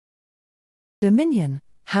Dominion: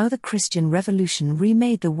 How the Christian Revolution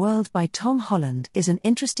Remade the World by Tom Holland is an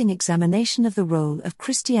interesting examination of the role of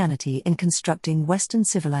Christianity in constructing Western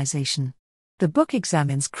civilization. The book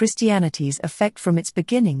examines Christianity's effect from its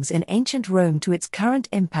beginnings in ancient Rome to its current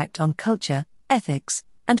impact on culture, ethics,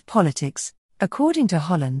 and politics. According to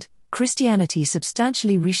Holland, Christianity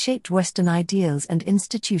substantially reshaped Western ideals and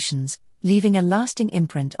institutions, leaving a lasting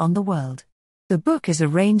imprint on the world. The book is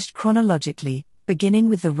arranged chronologically, beginning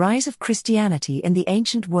with the rise of Christianity in the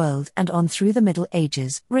ancient world and on through the Middle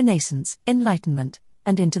Ages, Renaissance, Enlightenment,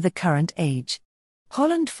 and into the current age.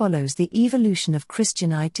 Holland follows the evolution of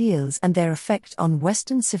Christian ideals and their effect on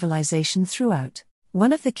Western civilization throughout.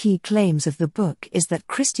 One of the key claims of the book is that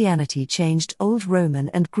Christianity changed old Roman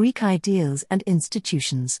and Greek ideals and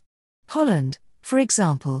institutions. Holland, for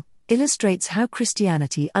example, illustrates how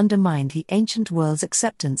Christianity undermined the ancient world's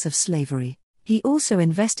acceptance of slavery. He also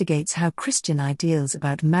investigates how Christian ideals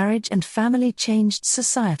about marriage and family changed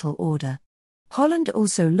societal order. Holland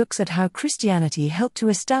also looks at how Christianity helped to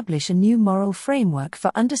establish a new moral framework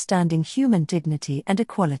for understanding human dignity and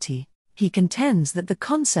equality. He contends that the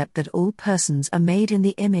concept that all persons are made in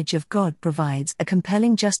the image of God provides a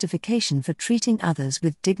compelling justification for treating others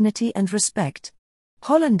with dignity and respect.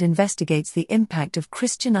 Holland investigates the impact of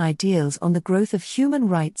Christian ideals on the growth of human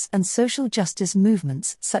rights and social justice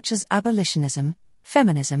movements such as abolitionism,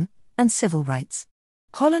 feminism, and civil rights.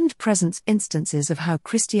 Holland presents instances of how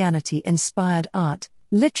Christianity inspired art,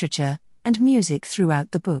 literature, and music throughout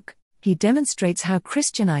the book. He demonstrates how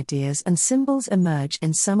Christian ideas and symbols emerge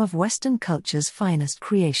in some of Western culture's finest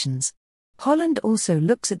creations. Holland also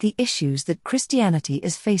looks at the issues that Christianity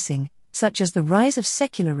is facing, such as the rise of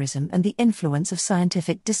secularism and the influence of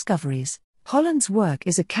scientific discoveries. Holland's work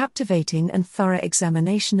is a captivating and thorough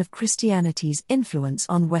examination of Christianity's influence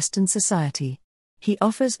on Western society. He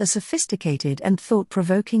offers a sophisticated and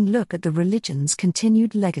thought-provoking look at the religion's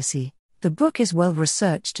continued legacy. The book is well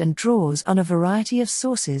researched and draws on a variety of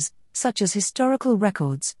sources, such as historical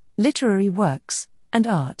records, literary works, and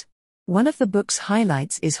art. One of the book's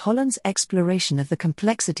highlights is Holland's exploration of the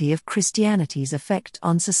complexity of Christianity's effect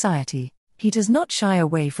on society. He does not shy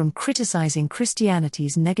away from criticizing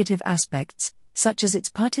Christianity's negative aspects, such as its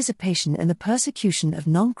participation in the persecution of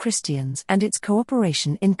non-Christians and its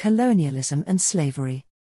cooperation in colonialism and slavery.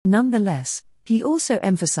 Nonetheless, he also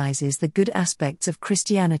emphasizes the good aspects of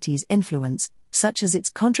Christianity's influence, such as its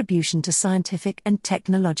contribution to scientific and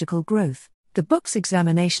technological growth. The book's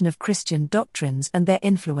examination of Christian doctrines and their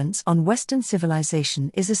influence on Western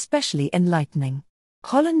civilization is especially enlightening.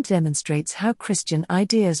 Holland demonstrates how Christian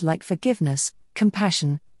ideas like forgiveness,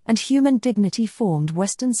 compassion, and human dignity formed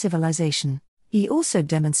Western civilization. He also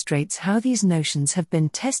demonstrates how these notions have been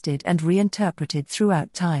tested and reinterpreted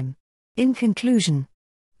throughout time. In conclusion,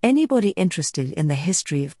 anybody interested in the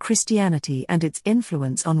history of Christianity and its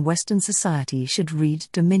influence on Western society should read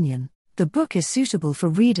Dominion. The book is suitable for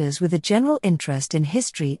readers with a general interest in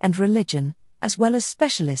history and religion, as well as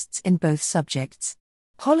specialists in both subjects.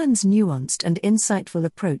 Holland's nuanced and insightful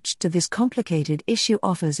approach to this complicated issue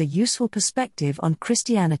offers a useful perspective on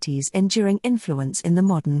Christianity's enduring influence in the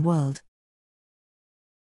modern world.